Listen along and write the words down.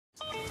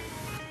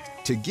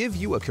To give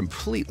you a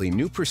completely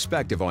new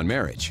perspective on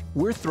marriage,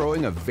 we're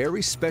throwing a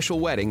very special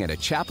wedding at a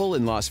chapel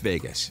in Las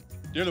Vegas.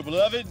 Dearly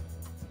beloved,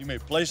 you may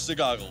place the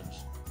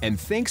goggles. And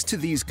thanks to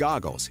these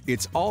goggles,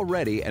 it's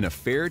already an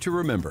affair to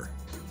remember.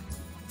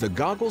 The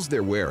goggles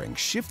they're wearing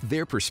shift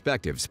their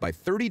perspectives by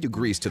 30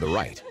 degrees to the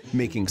right,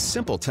 making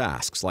simple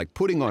tasks like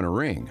putting on a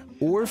ring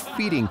or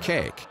feeding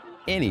cake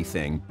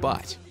anything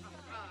but.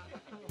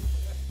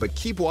 But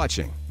keep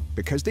watching,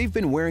 because they've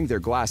been wearing their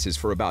glasses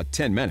for about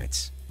 10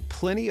 minutes.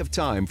 Plenty of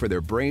time for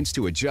their brains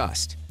to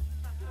adjust.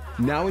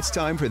 Now it's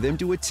time for them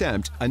to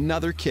attempt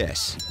another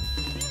kiss.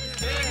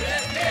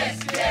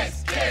 Kiss, kiss,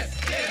 kiss, kiss.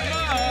 Come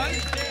on.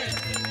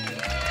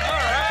 All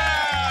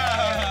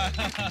right.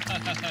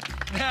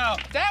 Now,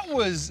 that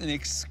was an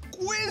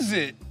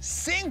exquisite,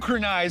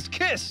 synchronized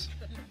kiss.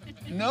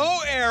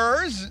 No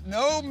errors,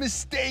 no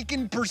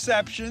mistaken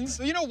perceptions.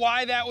 You know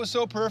why that was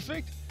so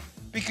perfect?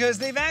 Because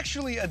they've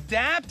actually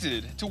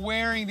adapted to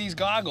wearing these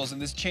goggles,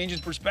 and this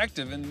changes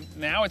perspective, and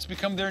now it's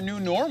become their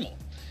new normal.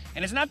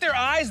 And it's not their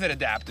eyes that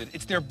adapted,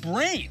 it's their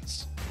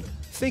brains.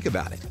 Think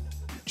about it.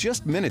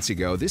 Just minutes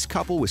ago, this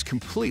couple was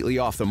completely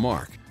off the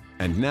mark,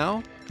 and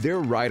now they're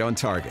right on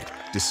target,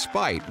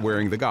 despite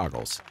wearing the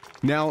goggles.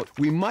 Now,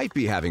 we might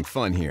be having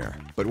fun here,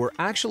 but we're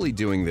actually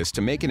doing this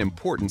to make an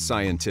important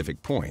scientific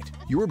point.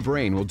 Your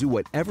brain will do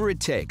whatever it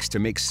takes to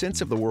make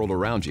sense of the world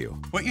around you.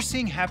 What you're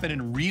seeing happen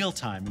in real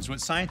time is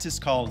what scientists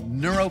call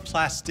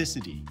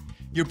neuroplasticity,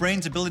 your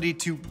brain's ability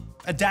to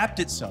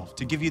adapt itself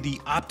to give you the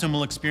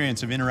optimal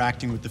experience of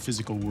interacting with the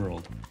physical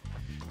world.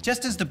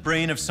 Just as the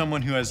brain of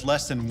someone who has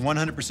less than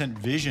 100%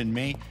 vision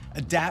may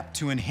adapt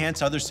to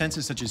enhance other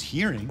senses such as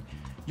hearing,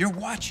 you're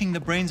watching the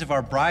brains of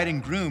our bride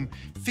and groom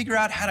figure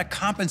out how to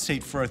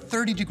compensate for a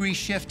 30-degree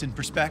shift in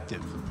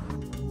perspective.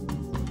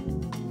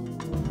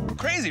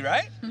 Crazy,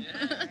 right?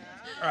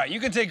 All right,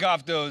 you can take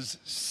off those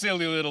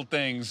silly little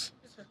things.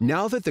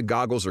 Now that the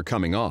goggles are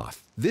coming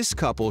off, this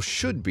couple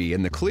should be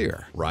in the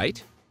clear,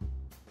 right?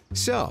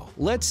 So,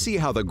 let's see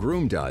how the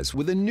groom does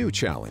with a new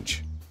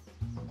challenge.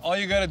 All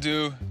you gotta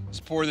do is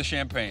pour the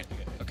champagne,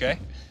 okay?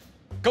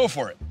 Go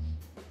for it.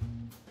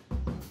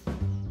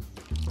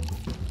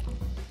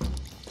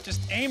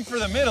 Just aim for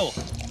the middle.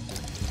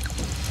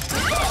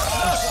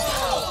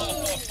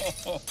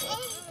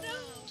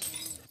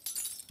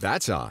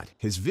 That's odd.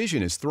 His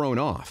vision is thrown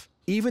off,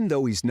 even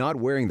though he's not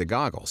wearing the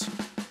goggles.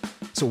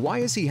 So why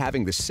is he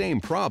having the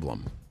same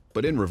problem,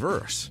 but in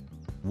reverse?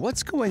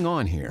 What's going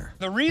on here?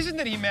 The reason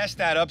that he messed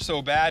that up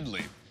so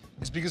badly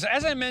is because,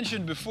 as I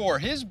mentioned before,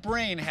 his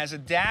brain has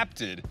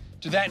adapted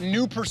to that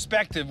new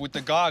perspective with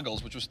the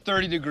goggles, which was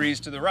 30 degrees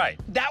to the right.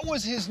 That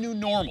was his new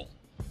normal.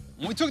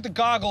 When we took the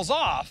goggles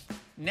off,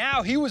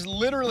 now he was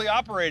literally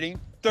operating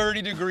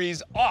 30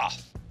 degrees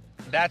off.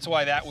 That's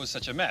why that was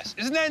such a mess.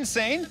 Isn't that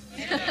insane?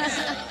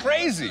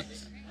 Crazy.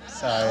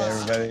 Sorry,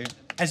 everybody.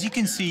 As you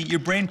can see, your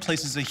brain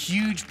places a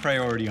huge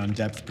priority on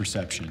depth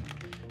perception.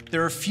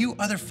 There are few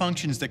other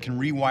functions that can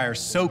rewire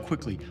so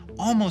quickly,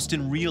 almost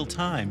in real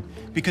time,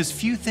 because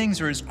few things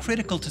are as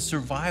critical to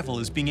survival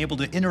as being able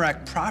to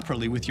interact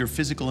properly with your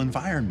physical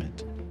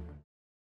environment.